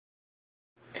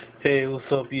Hey,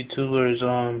 what's up,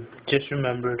 YouTubers? Just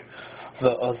remembered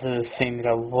the other thing that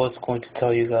I was going to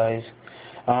tell you guys.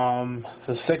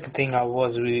 The second thing I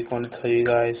was really going to tell you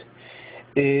guys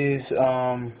is,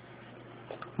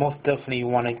 most definitely you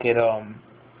want to get, a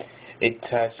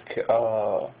task,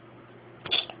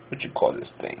 what you call this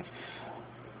thing?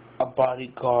 A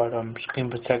bodyguard,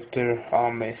 screen protector,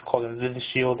 it's called Vivid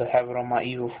Shield. I have it on my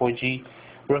Evo 4G.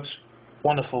 Works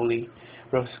wonderfully.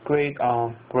 Works great,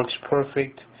 works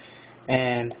perfect,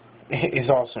 and it's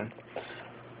awesome.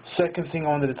 Second thing I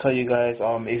wanted to tell you guys,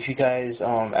 if you guys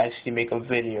actually make a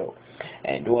video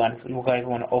and you guys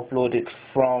want to upload it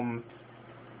from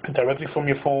directly from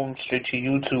your phone straight to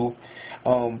YouTube,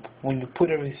 when you put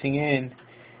everything in,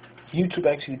 YouTube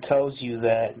actually tells you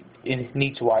that it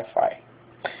needs Wi-Fi.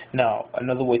 Now,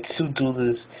 another way to do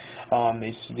this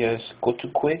is just go to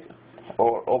Quick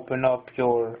or open up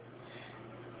your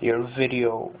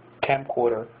video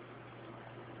camcorder,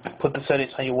 put the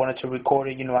settings how you want it to record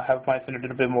it. You know, I have mine a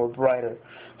little bit more brighter,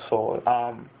 so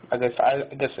I guess I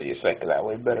just like it that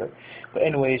way better. But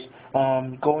anyways,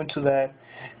 go into that,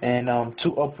 and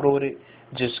to upload it,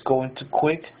 just go into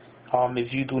Quick.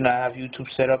 If you do not have YouTube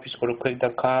set up, just go to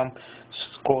quick.com,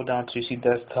 scroll down to you see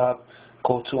desktop,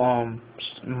 go to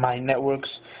my networks,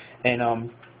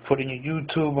 and put in your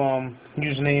YouTube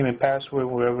username and password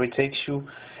wherever it takes you,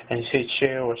 and hit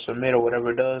share or submit or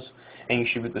whatever it does, and you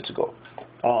should be good to go.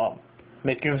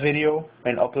 Make your video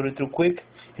and upload it through Quick,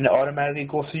 and it automatically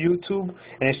goes to YouTube,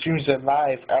 and it streams it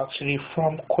live actually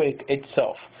from Quick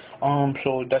itself.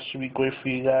 So that should be great for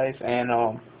you guys, and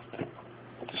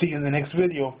see you in the next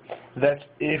video. That's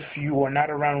if you are not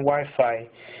around Wi-Fi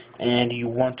and you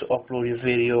want to upload your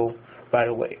video right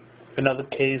away. Another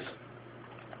case,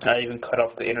 I even cut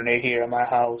off the internet here at my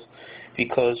house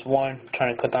because one,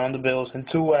 trying to cut down the bills, and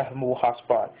two, I have a mobile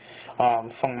hotspot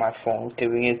from my phone,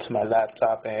 giving it to my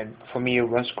laptop, and for me it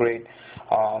runs great.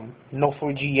 No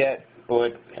 4G yet,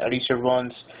 but at least it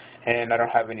runs, and I don't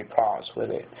have any problems with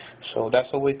it. So that's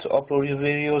a way to upload your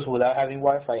videos without having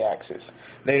Wi-Fi access.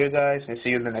 Later, guys, and see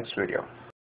you in the next video.